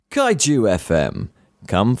Kaiju FM.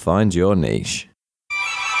 Come find your niche.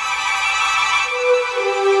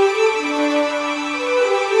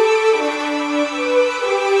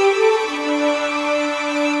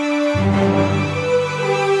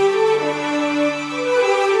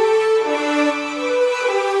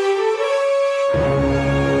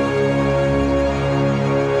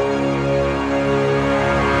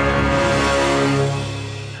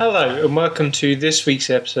 Hello and welcome to this week's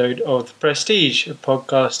episode of The Prestige, a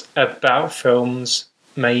podcast about films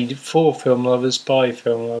made for film lovers by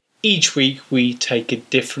film lovers. Each week we take a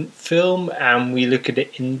different film and we look at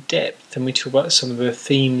it in depth and we talk about some of the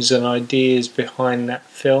themes and ideas behind that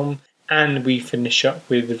film, and we finish up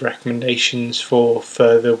with recommendations for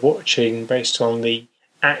further watching based on the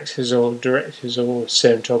actors or directors or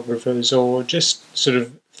cinematographers or just sort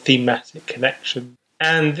of thematic connection.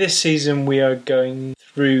 And this season we are going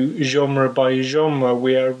through genre by genre.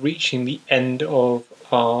 We are reaching the end of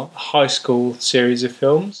our high school series of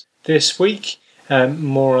films this week.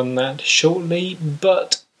 More on that shortly.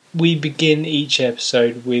 But we begin each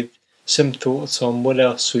episode with some thoughts on what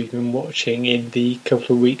else we've been watching in the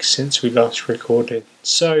couple of weeks since we last recorded.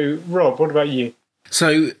 So, Rob, what about you?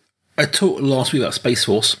 So, I talked last week about Space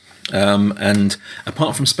Force. And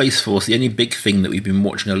apart from Space Force, the only big thing that we've been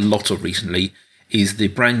watching a lot of recently is the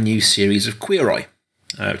brand new series of Queer Eye,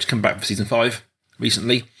 which came back for season 5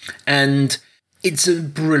 recently. And it's a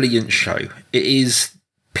brilliant show. It is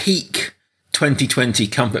peak 2020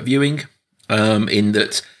 comfort viewing, in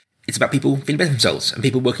that it's about people feeling better themselves and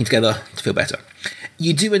people working together to feel better.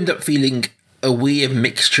 You do end up feeling a weird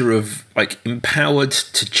mixture of like empowered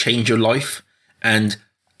to change your life and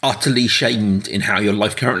utterly shamed in how your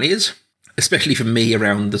life currently is, especially for me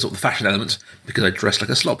around the sort of fashion element because I dress like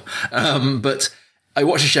a slob. But I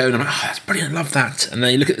watch the show and I'm like, oh, that's brilliant, I love that. And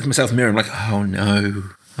then I look at myself in the mirror and I'm like, oh no.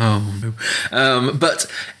 But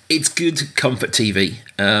it's good comfort TV.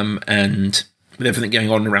 And with everything going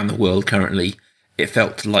on around the world currently, it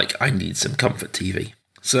felt like I need some comfort TV.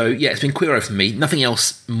 So yeah, it's been Queer Eye for me. Nothing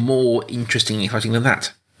else more interesting and exciting than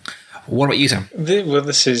that. What about you, Sam? Well,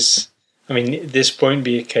 this won't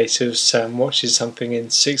be a case of Sam watches something in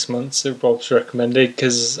 6 months that Rob's recommended,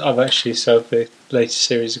 because I've actually started the latest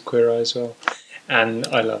series of Queer Eye as well. And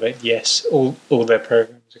I love it, yes. All their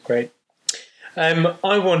programs are great.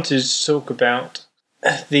 I wanted to talk about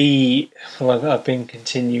I've been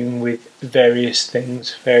continuing with various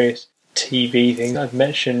things, various TV things I've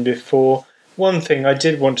mentioned before. One thing I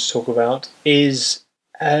did want to talk about is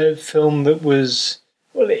a film that was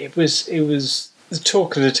the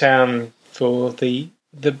talk of the town for the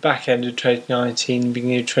back end of 2019,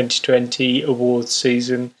 beginning of 2020 awards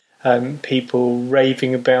season. People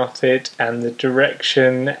raving about it and the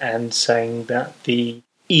direction, and saying that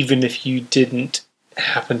even if you didn't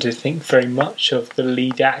happen to think very much of the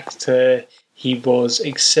lead actor, he was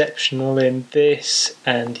exceptional in this,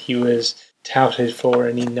 and he was touted for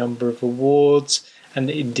any number of awards,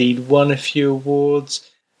 and indeed won a few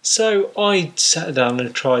awards. So I sat down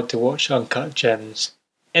and tried to watch Uncut Gems.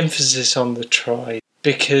 Emphasis on the try,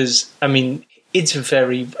 because, we're in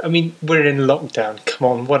lockdown. Come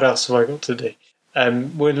on, what else have I got to do?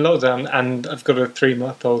 We're in lockdown and I've got a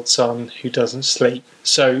 3-month-old son who doesn't sleep.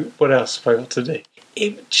 So what else have I got to do?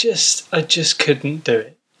 I just couldn't do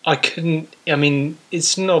it. I couldn't,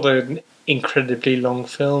 it's not an incredibly long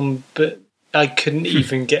film, but I couldn't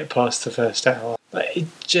even get past the first hour.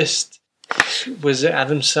 Was it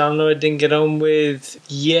Adam Sandler I didn't get on with?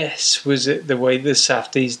 Yes. Was it the way the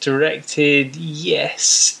Safdie's directed?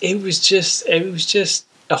 Yes. It was just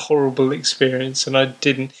a horrible experience, and it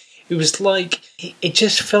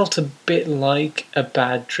just felt a bit like a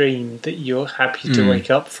bad dream that you're happy to wake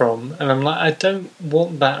up from. And I'm like, I don't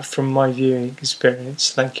want that from my viewing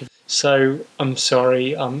experience. Thank you. So I'm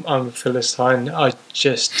sorry, I'm a Philistine. I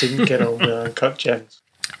just didn't get on with Uncut Gems.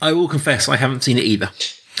 I will confess I haven't seen it either.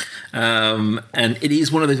 And it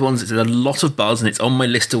is one of those ones that's a lot of buzz and it's on my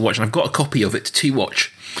list to watch, and I've got a copy of it to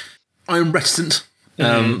watch. I'm reticent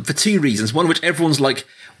for two reasons. One of which everyone's like,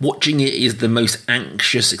 watching it is the most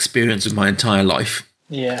anxious experience of my entire life.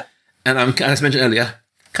 Yeah. And as I mentioned earlier,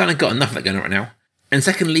 kind of got enough of that going on right now. And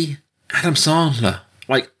secondly, Adam Sandler.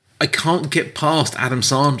 Like, I can't get past Adam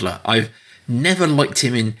Sandler. I've never liked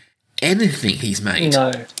him in anything he's made.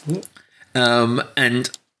 No. And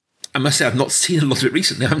I must say I've not seen a lot of it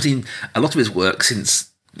recently. I haven't seen a lot of his work since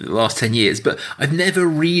the last 10 years, but I've never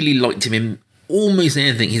really liked him in almost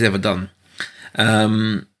anything he's ever done.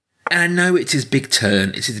 And I know it's his big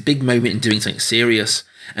turn. It's his big moment in doing something serious.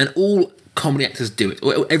 And all comedy actors do it.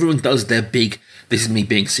 Everyone does their big, this is me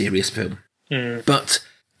being serious film. But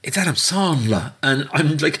it's Adam Sandler. And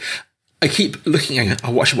I'm like, I keep looking at it.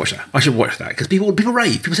 Oh, I should watch that. I should watch that. Because people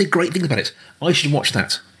rave. People say great things about it. I should watch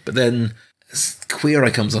that. But then Queer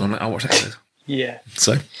Eye comes on and I'll watch that. Yeah.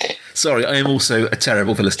 So, sorry, I am also a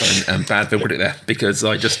terrible Philistine and bad film critic there because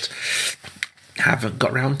I just haven't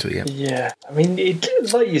got round to it yet. Yeah. I mean,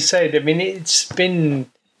 like you said, it's been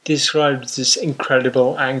described as this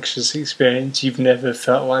incredible anxious experience. You've never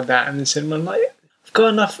felt like that in the cinema. I'm like, I've got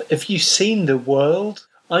enough. Have you seen The World?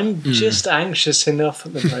 I'm just anxious enough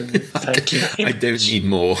at the moment. Thank you. I don't need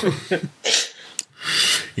more.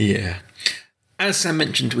 Yeah. As Sam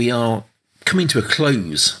mentioned, we are coming to a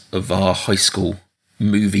close of our high school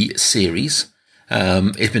movie series.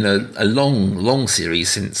 It's been a long series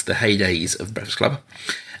since the heydays of Breakfast Club.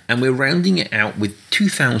 And we're rounding it out with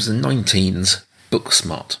 2019's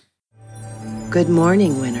BOOKSMART. Good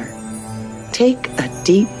morning, winner. Take a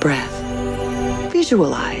deep breath.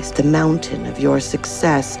 Visualize the mountain of your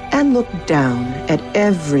success and look down at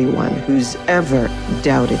everyone who's ever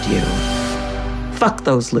doubted you. Fuck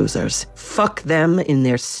those losers. Fuck them in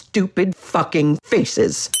their stupid fucking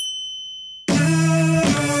faces.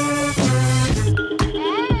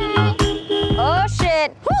 Oh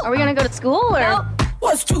shit! Are we gonna go to school or? No.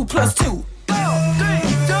 What's 2 + 2?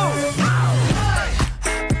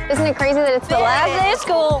 Isn't it crazy that it's the last day of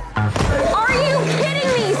school? Are you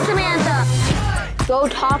kidding me, Samantha? Go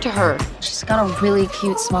talk to her. She's got a really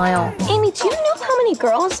cute smile. Amy, do you know how many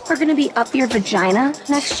girls are gonna be up your vagina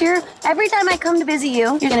next year? Every time I come to visit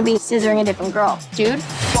you, you're gonna be scissoring a different girl. Dude,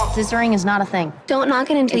 scissoring is not a thing. Don't knock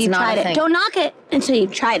it until you've tried it. Don't knock it until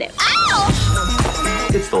you've tried it. Ow!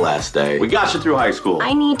 It's the last day. We got you through high school.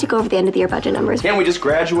 I need to go over the end of the year budget numbers. Can't we just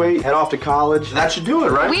graduate, head off to college? That should do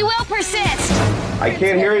it, right? We will persist. I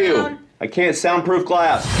can't hear you. I can't soundproof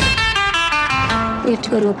glass. We have to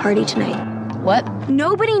go to a party tonight. What?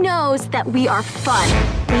 Nobody knows that we are fun.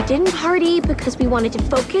 We didn't party because we wanted to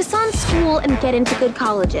focus on school and get into good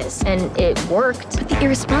colleges. And it worked. But the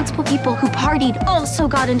irresponsible people who partied also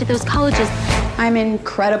got into those colleges. I'm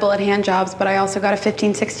incredible at hand jobs, but I also got a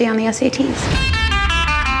 1560 on the SATs.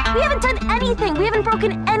 We haven't done anything. We haven't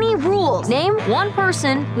broken any rules. Name one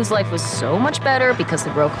person whose life was so much better because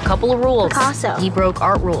they broke a couple of rules. Picasso. He broke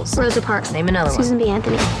art rules. Rosa Parks. Name another Susan B.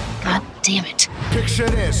 Anthony. God damn it. Picture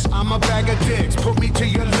this, I'm a bag of dicks, put me to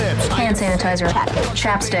your lips. Hand sanitizer. Check.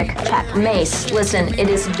 Chapstick. Check. Mace. Listen, it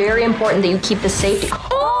is very important that you keep the safety.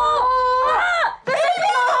 Oh! The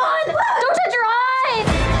safety on! Don't touch your eyes!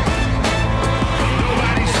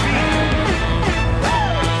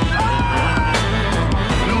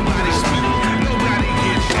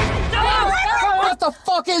 What the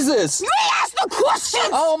fuck is this? Ask the questions!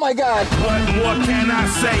 Oh my god. What more can I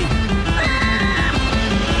say?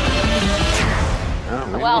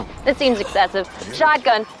 Well, it seems excessive.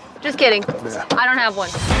 Shotgun. Just kidding. I don't have one.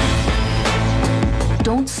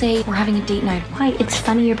 Don't say we're having a date night. Why? It's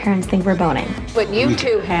funny your parents think we're boning. What you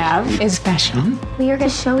two have is special. We are going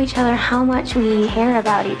to show each other how much we care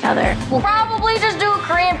about each other. We'll probably just do a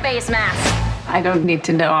Korean face mask. I don't need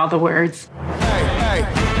to know all the words. Hey,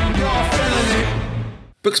 y'all feeling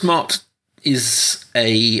it? BOOKSMART is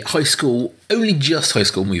a only just high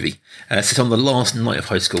school movie, set on the last night of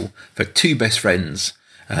high school for two best friends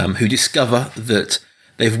who discover that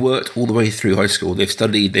they've worked all the way through high school. They've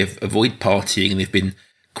studied, they've avoided partying, and they've been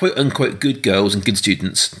quote-unquote good girls and good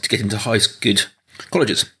students to get into good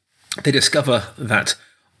colleges. They discover that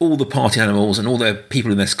all the party animals and all the people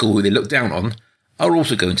in their school who they look down on are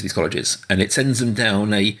also going to these colleges, and it sends them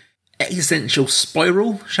down a existential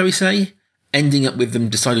spiral, shall we say, ending up with them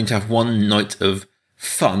deciding to have one night of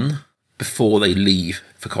fun before they leave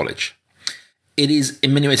for college. It is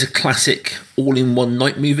in many ways a classic all-in-one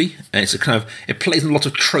night movie, and it plays on a lot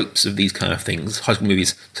of tropes of these kind of things. High school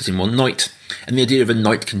movies set in one night, and the idea of a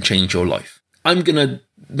night can change your life. I'm going to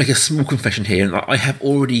make a small confession here, and I have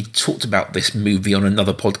already talked about this movie on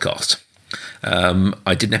another podcast.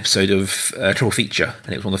 I did an episode of Triple Feature,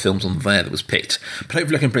 and it was one of the films on there that was picked. But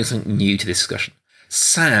hopefully I can bring something new to this discussion.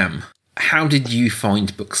 Sam, how did you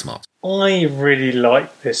find BOOKSMART? I really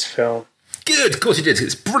like this film. Good, of course you did.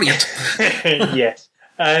 It's brilliant. Yes.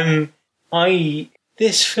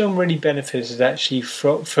 This film really benefited actually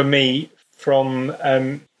for me from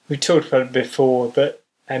we talked about it before that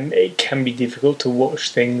it can be difficult to watch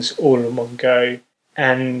things all in one go,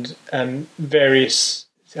 and I've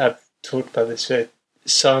talked about this for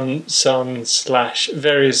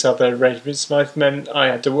various other arrangements. Life meant I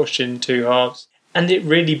had to watch it in two halves, and it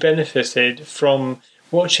really benefited from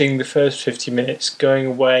watching the first 50 minutes, going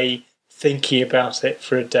away, thinking about it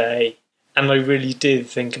for a day, and I really did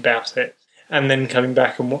think about it, and then coming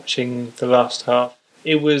back and watching the last half.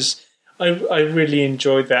 I really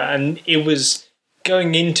enjoyed that, and it was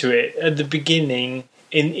going into it at the beginning,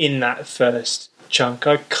 in that first chunk,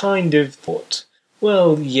 I kind of thought,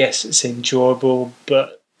 well, yes, it's enjoyable,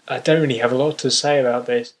 but I don't really have a lot to say about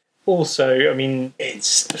this. Also, I mean,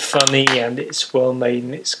 it's funny and it's well made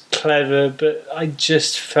and it's clever, but I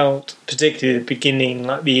just felt, particularly at the beginning,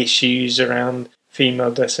 like the issues around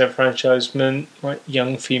female disenfranchisement, like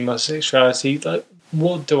young female sexuality, like,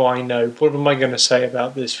 what do I know? What am I going to say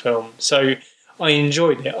about this film? So I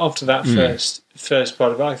enjoyed it. After that first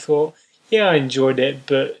part of it, I thought, yeah, I enjoyed it,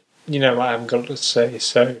 but you know, I haven't got to say,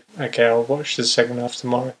 so okay, I'll watch the second half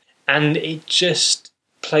tomorrow. And it just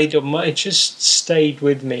it just stayed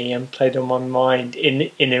with me and played on my mind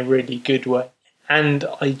in a really good way. And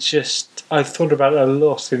I thought about it a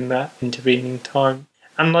lot in that intervening time.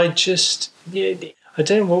 And I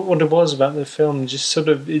don't know what it was about the film, just sort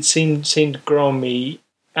of, it seemed to grow on me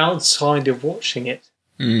outside of watching it.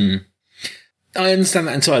 I understand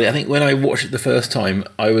that entirely. I think when I watched it the first time,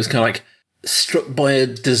 I was kind of like struck by a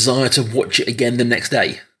desire to watch it again the next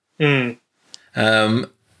day.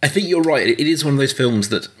 I think you're right. It is one of those films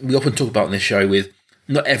that we often talk about in this show with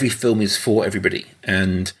not every film is for everybody.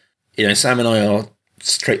 And, you know, Sam and I are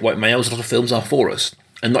straight white males. A lot of films are for us.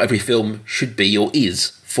 And not every film should be or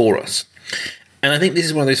is for us. And I think this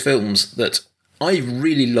is one of those films that I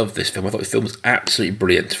really love this film. I thought the film was absolutely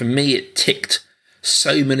brilliant. For me, it ticked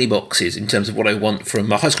so many boxes in terms of what I want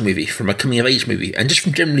from a high school movie, from a coming-of-age movie, and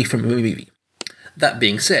just generally from a movie. That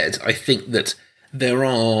being said, I think that there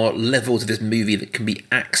are levels of this movie that can be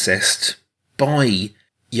accessed by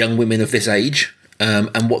young women of this age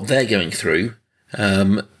and what they're going through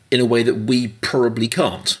in a way that we probably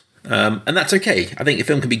can't. And that's okay. I think a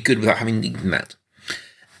film can be good without having needed that.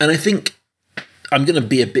 And I think I'm going to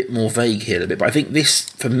be a bit more vague here a bit, but I think this,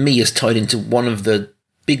 for me, is tied into one of the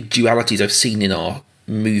big dualities I've seen in our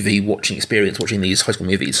movie watching experience, watching these high school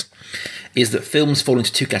movies, is that films fall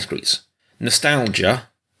into two categories: nostalgia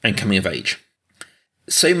and coming of age.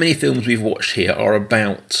 So many films we've watched here are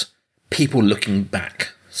about people looking back.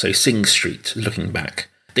 So Sing Street, looking back.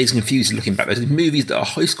 Dazed and Confused, looking back. There's movies that are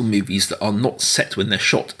high school movies that are not set when they're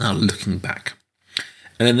shot and are looking back.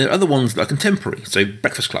 And then there are other ones that are contemporary, so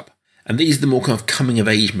Breakfast Club. And these are the more kind of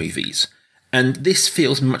coming-of-age movies. And this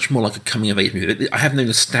feels much more like a coming-of-age movie. I have no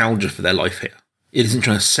nostalgia for their life here. It isn't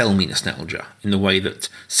trying to sell me nostalgia in the way that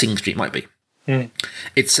Sing Street might be.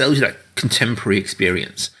 It sells you that contemporary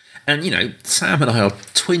experience. And, you know, Sam and I are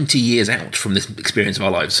 20 years out from this experience of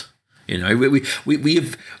our lives. You know, we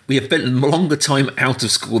have spent a longer time out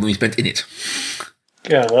of school than we spent in it.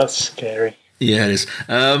 Yeah, that's scary. Yeah, it is.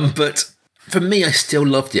 But for me, I still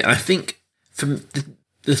loved it. And I think from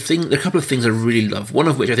there are a couple of things I really love. One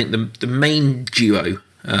of which I think the main duo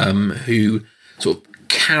who sort of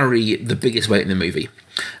carry the biggest weight in the movie.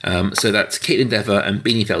 So that's Caitlin Dever and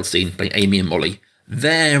Beanie Feldstein playing Amy and Molly.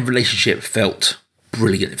 Their relationship felt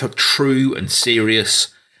brilliant. It felt true and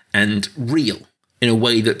serious and real in a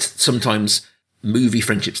way that sometimes movie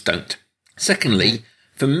friendships don't. Secondly,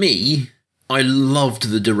 for me, I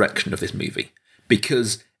loved the direction of this movie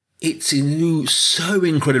because it's so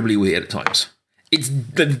incredibly weird at times. It's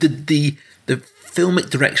the filmic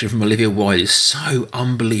direction from Olivia Wilde is so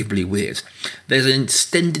unbelievably weird. There's an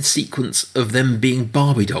extended sequence of them being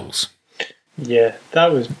Barbie dolls. Yeah,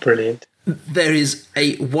 that was brilliant. There is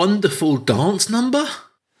a wonderful dance number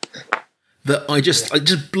that it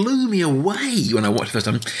just blew me away when I watched it the first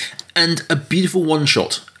time. And a beautiful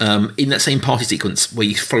one-shot in that same party sequence where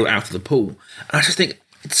you follow out of the pool. And I just think,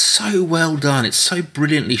 it's so well done. It's so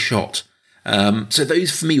brilliantly shot. So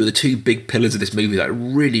those, for me, were the two big pillars of this movie that I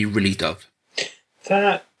really, really dug.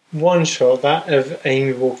 That one shot, that of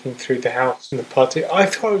Amy walking through the house in the party, I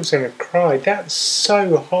thought I was going to cry. That's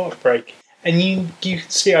so heartbreaking. And you can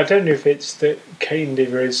see, I don't know if it's that Caitlin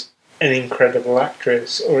Dever is an incredible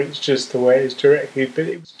actress or it's just the way it's directed, but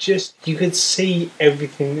it was just, you could see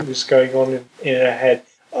everything that was going on in her head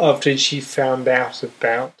after she found out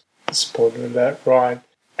about, spoiler alert, Ryan,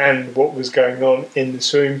 and what was going on in the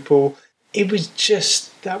swimming pool. That was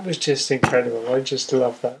just incredible. I just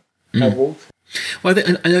love that. That walk. Well,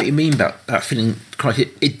 I know what you mean about that feeling.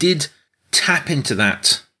 It did tap into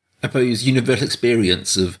that, I suppose, universal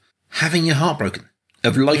experience of having your heart broken,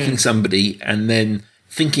 of liking somebody and then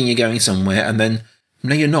thinking you're going somewhere and then,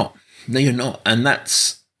 no, you're not. No, you're not. And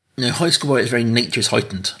that's, you know, high school where its very nature is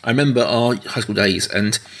heightened. I remember our high school days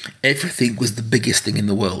and everything was the biggest thing in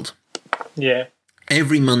the world. Yeah.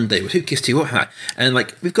 Every Monday was who kissed who, what, that. And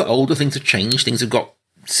like, we've got older, things have changed, things have got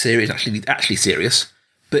serious, actually serious.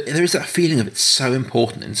 But there is that feeling of it's so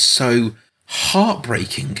important and so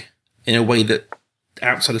heartbreaking in a way that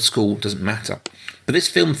outside of school doesn't matter. But this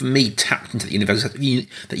film, for me, tapped into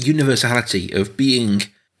that universality of being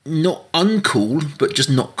not uncool, but just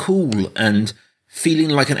not cool, and feeling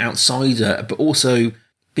like an outsider, but also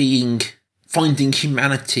finding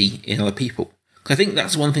humanity in other people. I think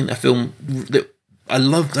that's one thing that film that I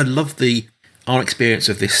love. I love our experience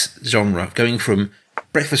of this genre, going from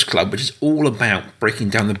Breakfast Club, which is all about breaking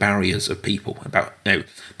down the barriers of people, about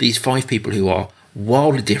these 5 people who are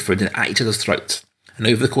wildly different and at each other's throats, and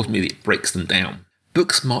over the course of the movie it breaks them down.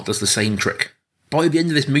 Booksmart does the same trick. By the end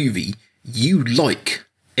of this movie, you like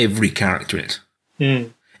every character in it.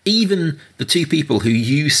 Even the 2 people who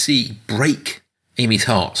you see break Amy's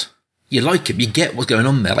heart, you like him, you get what's going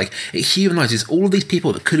on there. Like, it humanises all of these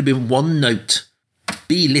people that could have been one-note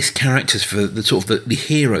B-list characters for the sort of the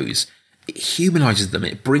heroes. It humanises them.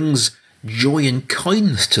 It brings joy and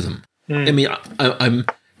kindness to them. I mean, I'm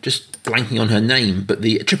just blanking on her name, but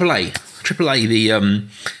the AAA, for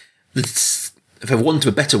want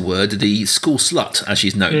of a better word, the school slut, as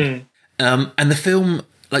she's known. And the film,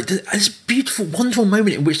 like, this beautiful, wonderful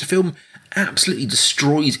moment in which the film absolutely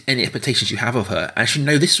destroys any expectations you have of her. And she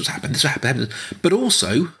knows this was happening, this will happen. But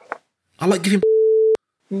also, I like giving.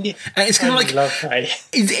 Yeah, and it's kind of like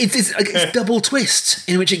it's double twist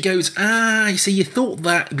in which it goes, you see, you thought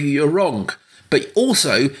that, but you're wrong. But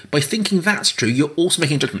also, by thinking that's true, you're also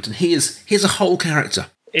making a judgment. And here's a whole character.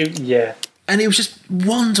 And it was just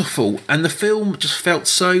wonderful. And the film just felt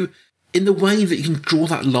so, in the way that you can draw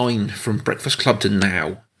that line from Breakfast Club to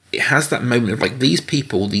now, it has that moment of like these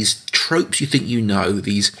people, these tropes you think you know,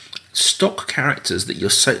 these stock characters that you're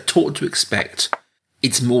so taught to expect.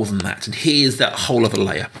 It's more than that. And here's that whole other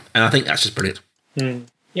layer. And I think that's just brilliant.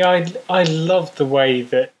 Yeah, I love the way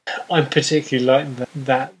that I particularly like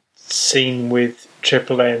that scene with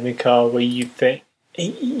AAA in the car where you think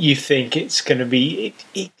it's going to be...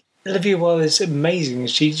 Olivia Wilde is amazing.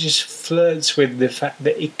 She just flirts with the fact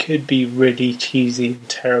that it could be really cheesy and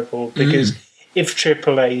terrible. Because if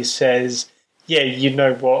AAA says, yeah, you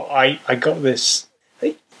know what, I got this,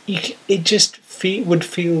 it just would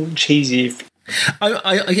feel cheesy if...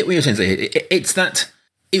 I get what you're saying. It's that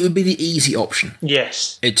it would be the easy option.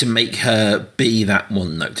 Yes. To make her be that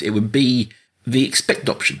one note. It would be the expected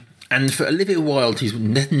option. And for Olivia Wilde, who's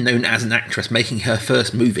known as an actress, making her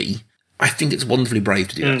first movie, I think it's wonderfully brave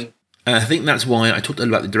to do that. And I think that's why I talked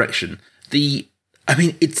about the direction. The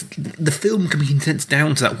film can be condensed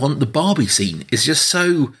down to that one. The Barbie scene is just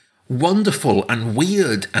so wonderful and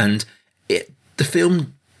weird, and the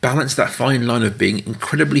film balanced that fine line of being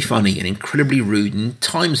incredibly funny and incredibly rude and at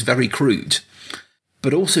times very crude,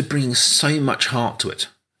 but also bringing so much heart to it.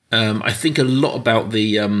 I think a lot about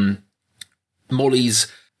the Molly's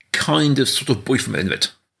kind of sort of boyfriend of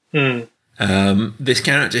it. This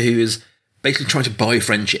character who is basically trying to buy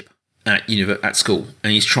friendship at school,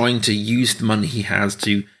 and he's trying to use the money he has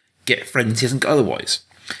to get friends he hasn't got otherwise.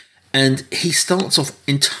 And he starts off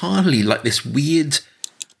entirely like this weird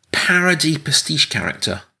parody pastiche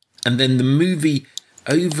character, and then the movie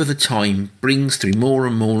over the time brings through more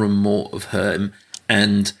and more and more of him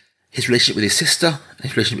and his relationship with his sister and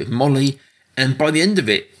his relationship with Molly, and by the end of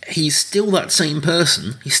it he's still that same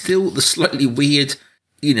person. He's still the slightly weird,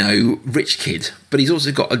 rich kid, but he's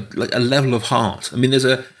also got a level of heart. I mean,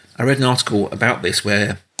 I read an article about this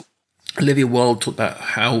where Olivia Wilde talked about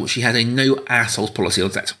how she had a no assholes policy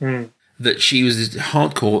on set. That she was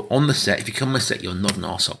hardcore on the set. If you come on the set, you're not an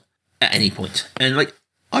arsehole at any point. And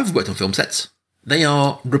I've worked on film sets. They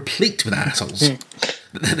are replete with assholes.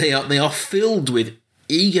 They are filled with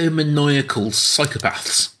egomaniacal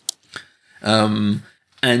psychopaths.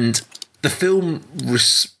 And the film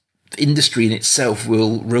industry in itself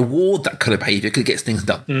will reward that kind of behaviour because it gets things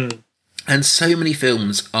done. And so many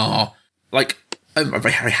films are I'm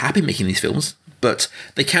very, very happy making these films, but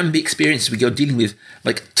they can be experiences where you're dealing with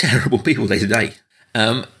terrible people day to day.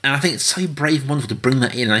 And I think it's so brave and wonderful to bring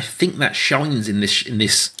that in. And I think that shines in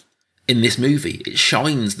this movie. It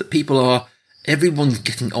shines that everyone's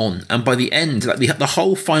getting on. And by the end, the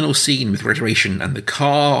whole final scene with graduation and the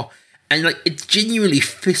car, and it's genuinely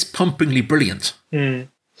fist-pumpingly brilliant.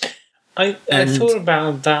 I thought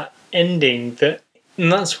about that ending,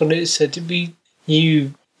 and that's what it said to be.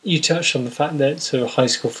 You touched on the fact that sort of high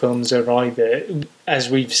school films are either, as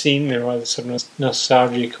we've seen, they're either sort of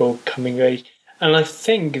nostalgic or coming of age. And I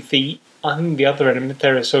think the other element,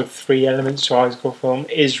 there are sort of 3 elements to a high school film,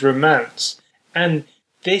 is romance. And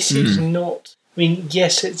this is not,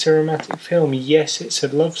 yes, it's a romantic film, yes, it's a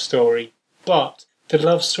love story, but the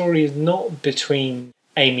love story is not between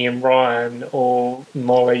Amy and Ryan or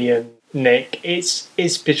Molly and Nick.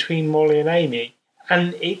 It's between Molly and Amy.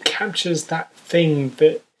 And it captures that thing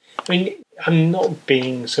that, I'm not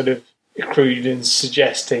being sort of crude in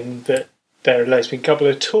suggesting that they're a lesbian couple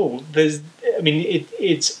at all.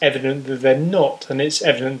 It's evident that they're not, and it's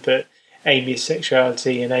evident that Amy's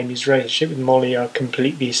sexuality and Amy's relationship with Molly are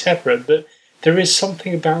completely separate, but there is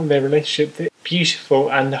something about their relationship that's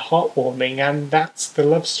beautiful and heartwarming, and that's the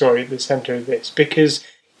love story at the centre of this, because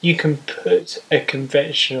you can put a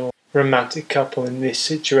conventional romantic couple in this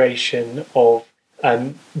situation of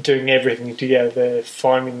doing everything together,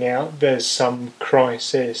 finding out there's some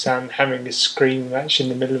crisis and having a scream match in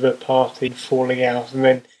the middle of a party, falling out and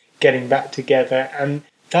then getting back together, and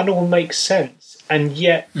that all makes sense. And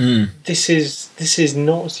yet, this is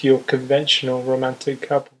not your conventional romantic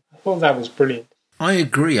couple. I thought that was brilliant. I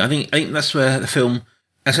agree. I think that's where the film,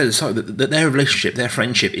 as I said, that their relationship, their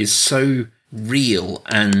friendship is so real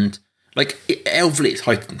and it's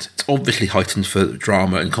heightened. It's obviously heightened for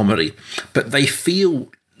drama and comedy, but they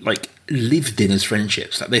feel like lived in as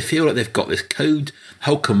friendships. Like they feel like they've got this code. The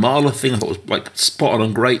whole Kamala thing I thought was like spot on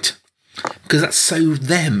and great, because that's so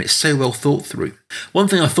them. It's so well thought through. One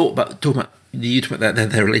thing I thought about talking about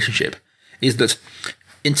their relationship is that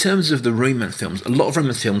in terms of the romance films, a lot of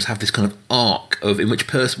romance films have this kind of arc in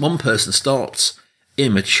which one person starts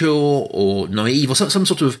immature or naive or some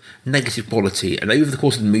sort of negative quality, and over the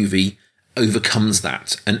course of the movie overcomes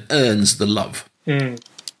that and earns the love.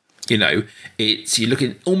 You know, you look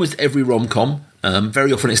at almost every rom-com.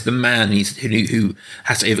 Very often it's the man who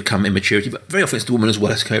has to overcome immaturity, but very often it's the woman as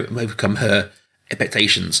well has to overcome her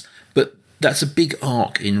expectations. But that's a big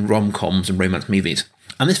arc in rom-coms and romance movies,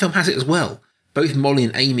 and this film has it as well. Both Molly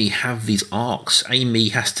and Amy have these arcs. Amy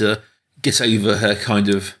has to get over her kind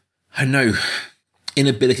of,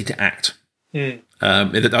 inability to act.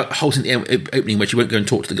 The whole scene in the opening where she won't go and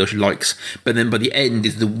talk to the girl she likes, but then by the end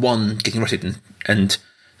is the one getting arrested and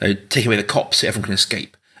taking away the cops so everyone can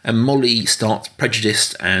escape. And Molly starts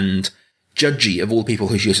prejudiced and judgy of all the people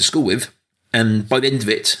who she goes to school with, and by the end of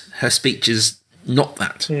it, her speech is not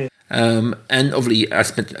that. And obviously,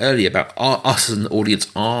 as I mentioned earlier, about us as an audience,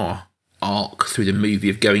 our arc through the movie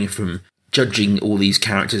of going from judging all these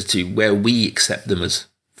characters to where we accept them as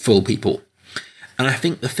full people. And I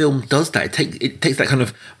think the film does that. It takes that kind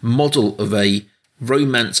of model of a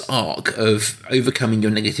romance arc of overcoming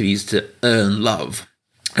your negativities to earn love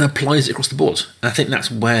and applies it across the board. And I think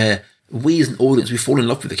that's where we as an audience, we fall in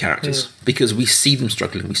love with the characters because we see them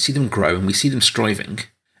struggling, we see them grow, and we see them striving.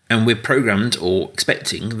 And we're programmed or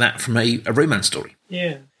expecting that from a romance story.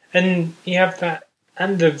 Yeah. And you have that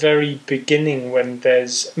at the very beginning when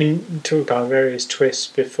we talked about various twists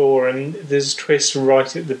before, and there's a twist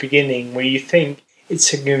right at the beginning where you think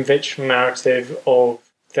it's a conventional narrative of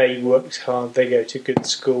they worked hard, they go to good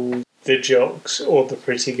school, the jocks or the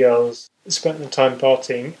pretty girls spent the time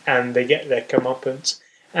partying and they get their comeuppance.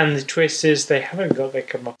 And the twist is they haven't got their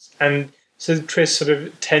comeuppance. And so the twist sort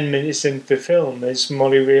of 10 minutes into the film is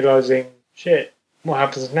Molly realising, shit, what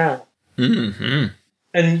happens now? Mm-hmm.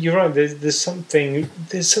 And you're right, there's something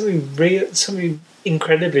real, something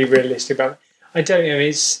incredibly realistic about it. I don't know,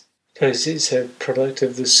 it's because it's a product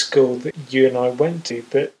of the school that you and I went to,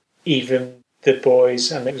 but even the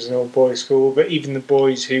boys, and it was an all-boys school, but even the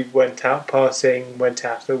boys who went out partying, went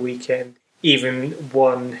out for the weekend, even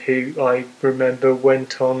one who I remember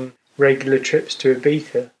went on regular trips to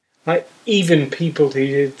Ibiza. Like, even people who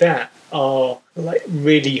did that are like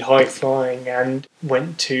really high-flying and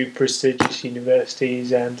went to prestigious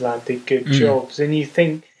universities and landed good jobs. And you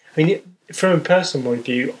think, from a personal point of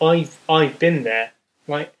view, I've been there.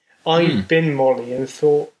 Like, I've been Molly and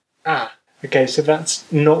thought, okay, so that's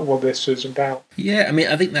not what this was about. Yeah,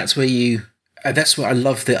 I think that's where that's what I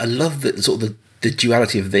love. I love the sort of the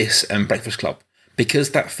duality of this and Breakfast Club,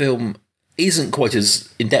 because that film isn't quite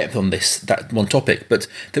as in depth on that one topic, but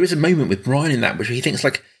there is a moment with Brian in that which he thinks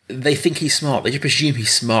like they think he's smart. They just presume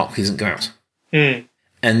he's smart because he doesn't go out.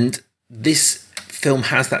 And this film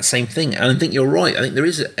has that same thing, and I think you're right. I think there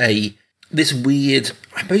is this weird.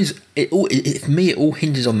 I suppose for me it all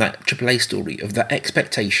hinges on that AAA story of that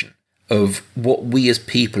expectation of what we as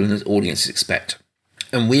people and as audiences expect.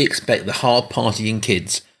 And we expect the hard partying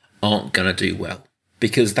kids aren't going to do well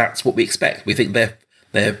because that's what we expect. We think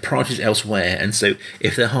their priorities elsewhere, and so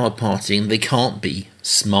if they're hard partying, they can't be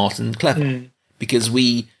smart and clever because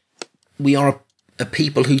we are a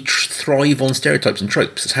people who thrive on stereotypes and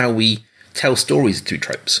tropes. It's how we tell stories through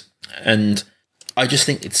tropes. And I just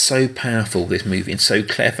think it's so powerful, this movie, and so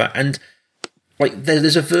clever. And like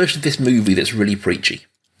there's a version of this movie that's really preachy.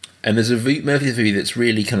 And there's a version of this movie that's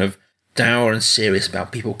really kind of dour and serious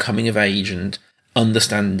about people coming of age and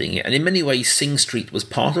understanding it. And in many ways, Sing Street was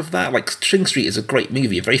part of that. Like, Sing Street is a great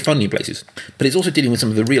movie, very funny in places. But it's also dealing with some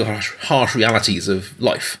of the real harsh realities of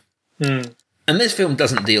life. And this film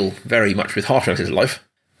doesn't deal very much with Heartbreak's life,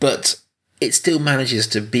 but it still manages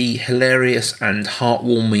to be hilarious and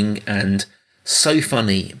heartwarming and so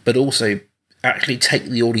funny, but also actually take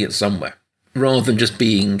the audience somewhere, rather than just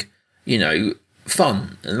being,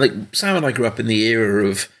 fun. And like Sam and I grew up in the era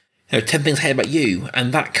of 10 Things I Hate About You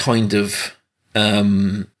and that kind of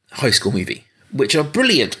high school movie, which are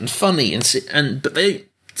brilliant and funny, but they don't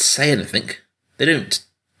say anything. They don't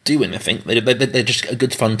do anything. They're just a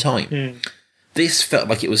good fun time. This felt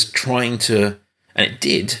like it was trying to, and it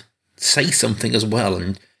did, say something as well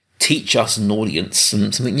and teach us an audience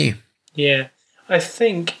something new. Yeah, I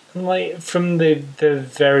think from the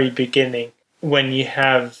very beginning, when you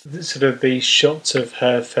have sort of these shots of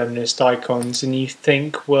her feminist icons and you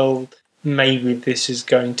think, well, maybe this is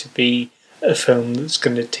going to be a film that's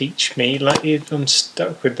going to teach me. I'm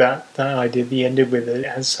stuck with that idea. The end with it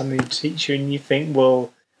has something to teach you, and you think,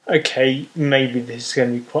 well, okay, maybe this is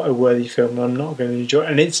going to be quite a worthy film and I'm not going to enjoy it.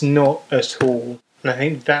 And it's not at all. And I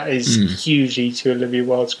think that is hugely to Olivia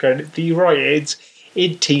Wilde's credit. But you're right,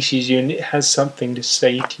 it teaches you and it has something to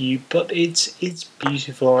say to you, but it's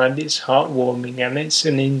beautiful and it's heartwarming and it's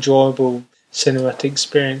an enjoyable cinematic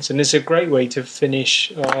experience, and it's a great way to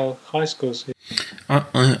finish our high school season.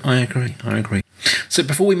 I agree. So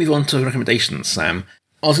before we move on to recommendations, Sam,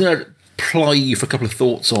 I was going to ply you for a couple of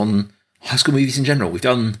thoughts on high school movies in general. We've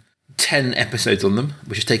done 10 episodes on them,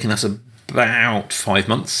 which has taken us about 5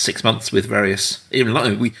 months, 6 months with various... Even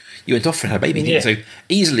like you went off for her baby, didn't you? So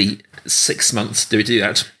easily 6 months to do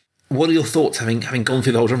that. What are your thoughts having gone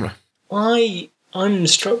through the whole genre? I'm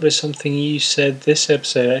struck by something you said this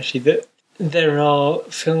episode, actually, that there are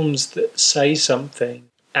films that say something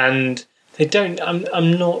and they don't.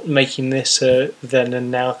 I'm not making this a then and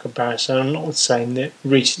now comparison. I'm not saying that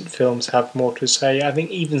recent films have more to say. I think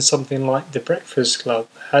even something like The Breakfast Club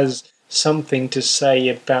has something to say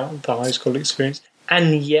about the high school experience,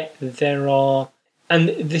 and yet there are, and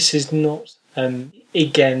this is not,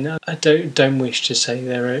 again, I don't wish to say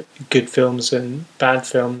there are good films and bad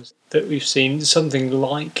films that we've seen. Something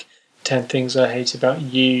like 10 Things I Hate About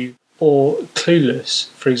You or Clueless,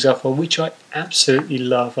 for example, which I absolutely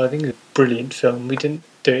love. I think it's a brilliant film. We didn't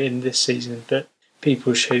do it in this season, but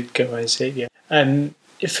people should go and see it. Yeah.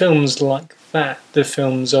 Films like that, the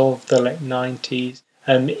films of the late 90s,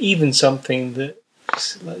 even something that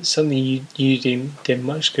something you didn't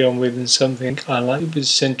much go on with, and something I like was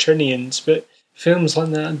Centurions, but films like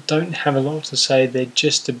that don't have a lot to say. They're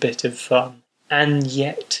just a bit of fun, and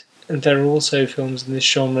yet there are also films in this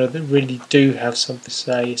genre that really do have something to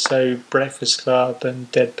say. So Breakfast Club and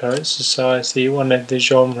Dead Poets Society, one end of the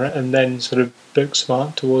genre, and then sort of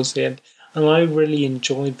Booksmart towards the end. And I really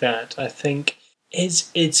enjoyed that. I think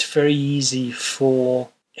it's very easy for...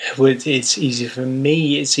 It's easy for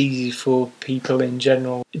me, it's easy for people in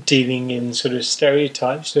general dealing in sort of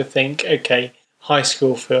stereotypes to think, okay, high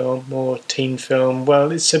school film or teen film,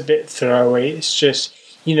 well, it's a bit throwaway. It's just...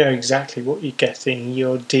 You know exactly what you're getting.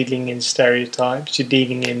 You're dealing in stereotypes. You're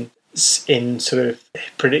dealing in sort of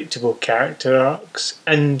predictable character arcs.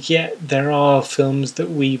 And yet there are films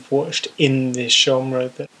that we've watched in this genre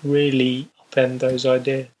that really upend those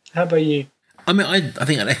ideas. How about you? I mean, I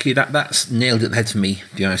think I'd echo that. That's nailed it on the head for me,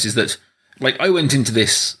 to be honest, is that, I went into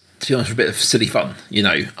this, to be honest, for a bit of silly fun,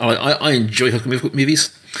 I enjoy high school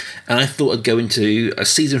movies, and I thought I'd go into a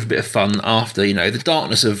season for a bit of fun after, the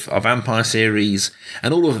darkness of our vampire series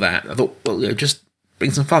and all of that. I thought, well, just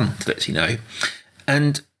bring some fun to this,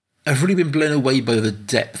 And I've really been blown away by the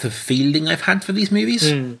depth of feeling I've had for these movies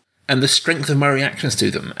and the strength of my reactions to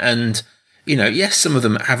them. And, yes, some of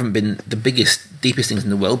them haven't been the biggest, deepest things in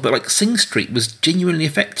the world, but Sing Street was genuinely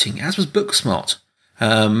affecting, as was Booksmart.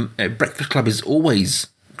 Breakfast Club is always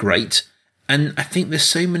great. And I think there's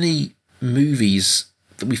so many movies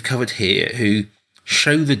that we've covered here who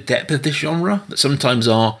show the depth of this genre that sometimes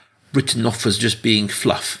are written off as just being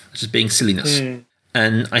fluff, just being silliness.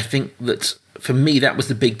 And I think that for me, that was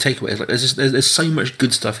the big takeaway. There's so much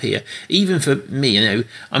good stuff here. Even for me,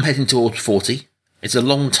 I'm heading towards 40. It's a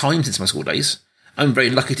long time since my school days. I'm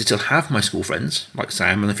very lucky to still have my school friends, like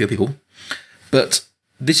Sam and a few people. But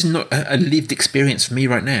this is not a lived experience for me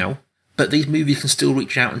right now. But these movies can still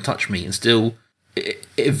reach out and touch me and still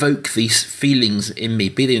evoke these feelings in me,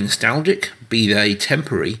 be they nostalgic, be they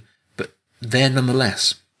temporary, but they're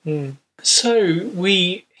nonetheless. So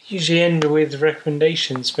we usually end with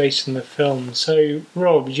recommendations based on the film. So,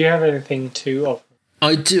 Rob, do you have anything to offer?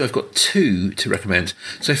 I do. I've got 2 to recommend.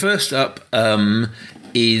 So first up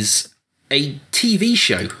is a TV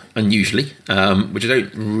show, unusually, which I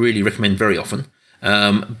don't really recommend very often.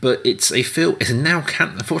 But it's a film. It's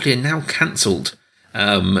unfortunately a now cancelled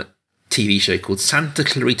TV show called Santa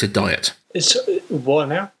Clarita Diet. It's what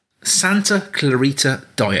now? Santa Clarita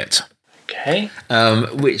Diet. Okay.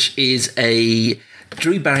 Which is a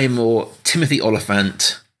Drew Barrymore, Timothy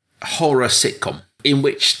Olyphant horror sitcom in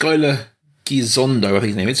which Skylar Gisondo, I think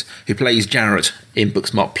his name is, who plays Jared in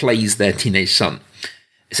Booksmart, plays their teenage son.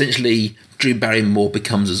 Essentially, Drew Barrymore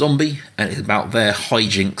becomes a zombie, and it's about their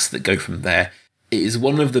hijinks that go from there. It is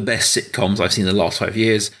one of the best sitcoms I've seen in the last 5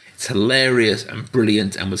 years. It's hilarious and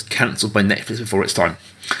brilliant and was cancelled by Netflix before its time.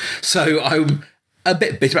 So I'm a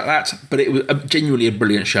bit bitter about that, but it was genuinely a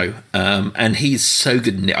brilliant show. And he's so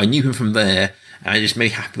good in it. I knew him from there, and it just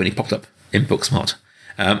made me happy when he popped up in Booksmart.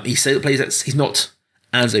 He plays that. He's not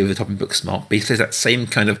as over the top in Booksmart, but he plays that same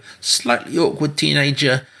kind of slightly awkward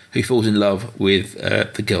teenager who falls in love with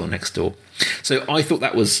the girl next door. So I thought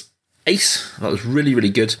that was ace. That was really, really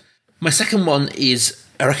good. My second one is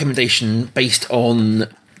a recommendation based on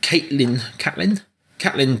Caitlin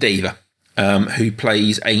Dever, who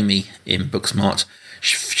plays Amy in Booksmart.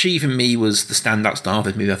 She, for me, was the standout star of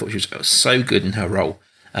this movie. I thought she was so good in her role.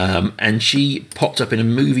 And she popped up in a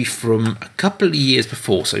movie from a couple of years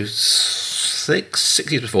before, so six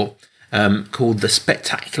years before, called The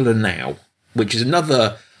Spectacular Now, which is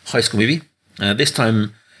another high school movie, this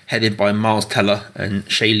time headed by Miles Teller and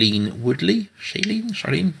Shailene Woodley.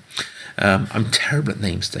 Shailene? I'm terrible at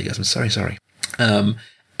names today, guys. I'm sorry.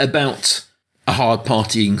 About a hard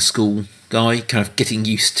partying school guy kind of getting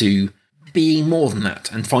used to being more than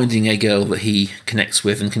that and finding a girl that he connects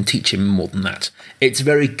with and can teach him more than that. It's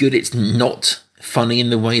very good. It's not funny in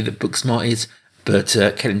the way that Booksmart is, but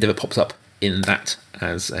Caitlin Dever pops up in that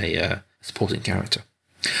as a supporting character.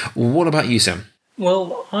 What about you, Sam?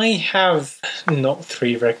 Well, I have not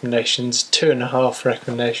 3 recommendations, 2.5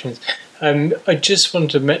 recommendations. I just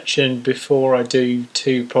want to mention before I do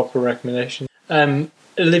 2 proper recommendations.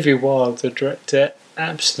 Olivia Wilde, the director,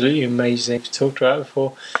 absolutely amazing. I've talked about it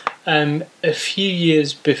before. A few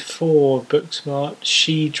years before Booksmart,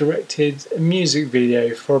 she directed a music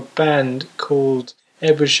video for a band called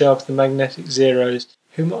Edward Sharp the Magnetic Zeros,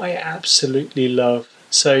 whom I absolutely love.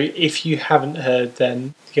 So if you haven't heard,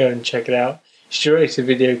 then go and check it out. She directed a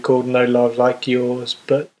video called No Love Like Yours,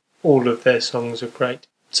 but all of their songs are great.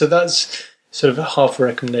 So that's sort of a half a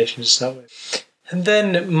recommendation to start with. And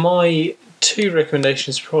then my 2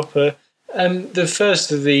 recommendations proper. The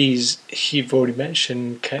first of these, you've already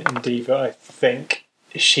mentioned, Caitlin Dever. I think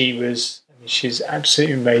she's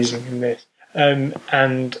absolutely amazing in this.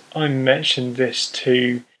 And I mentioned this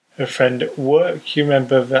to a friend at work. You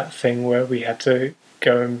remember that thing where we had to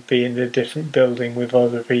go and be in a different building with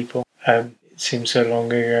other people? It seems so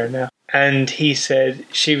long ago now. And he said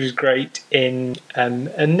she was great in a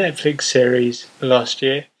Netflix series last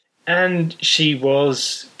year. And she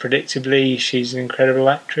was, predictably, she's an incredible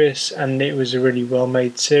actress, and it was a really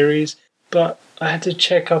well-made series. But I had to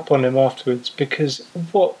check up on him afterwards because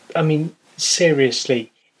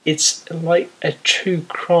seriously, it's like a true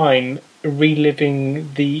crime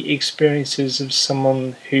reliving the experiences of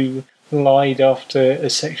someone who lied after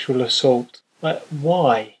a sexual assault. Like,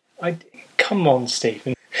 why? Come on,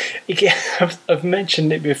 Stephen. I've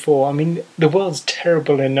mentioned it before. I mean, the world's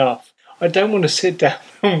terrible enough. I don't want to sit down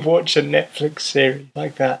and watch a Netflix series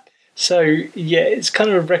like that. So, yeah, it's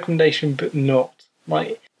kind of a recommendation, but not.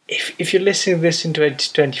 Like, if you're listening to this in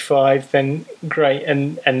 2025, then great,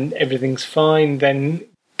 and everything's fine, then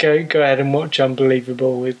go ahead and watch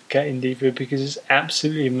Unbelievable with Caitlin Dever because it's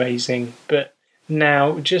absolutely amazing. But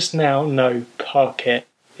just now, no, park it.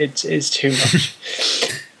 It's too much.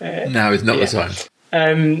 Now is not the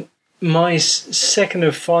time. My second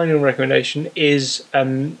and final recommendation is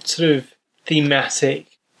sort of thematic,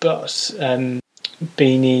 but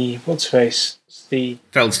Beanie, what's her face? The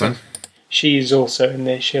Feldstein. She is also in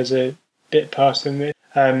this. She has a bit part in this.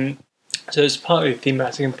 So it's partly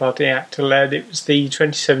thematic and partly actor-led. It was the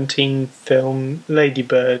 2017 film Lady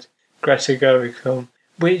Bird, Greta Gerwig film,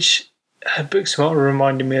 which Booksmart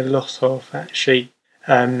reminded me a lot of, actually.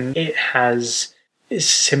 It has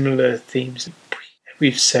similar themes.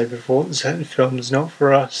 We've said before that certain films not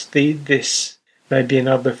for us. This may be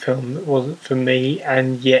another film that wasn't for me,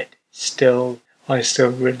 and yet I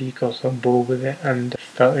still really got on board with it and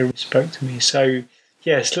felt it spoke to me. So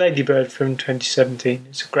yes, Lady Bird from 2017.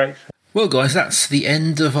 It's a great film. Well, guys, that's the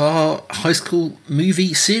end of our high school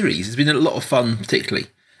movie series. It's been a lot of fun, particularly.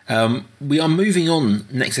 We are moving on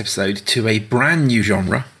next episode to a brand new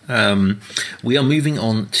genre. We are moving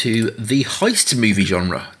on to the heist movie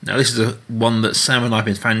genre. Now, this is one that Sam and I have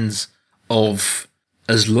been fans of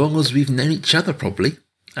as long as we've known each other, probably.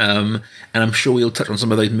 And I'm sure we'll touch on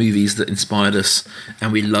some of those movies that inspired us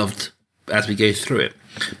and we loved as we go through it.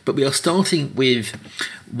 But we are starting with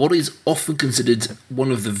what is often considered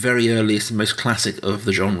one of the very earliest and most classic of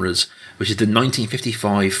the genres, which is the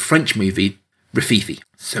 1955 French movie Rafifi.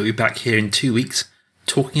 So we're back here in 2 weeks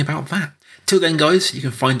talking about that. Till then, guys, you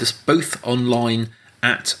can find us both online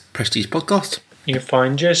at Prestige Podcast. You can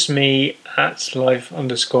find just me at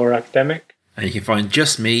life_academic. And you can find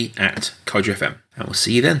just me at Kaiju FM. And we'll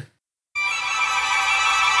see you then.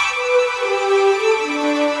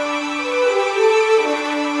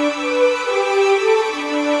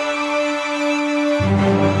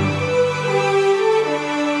 Thank you.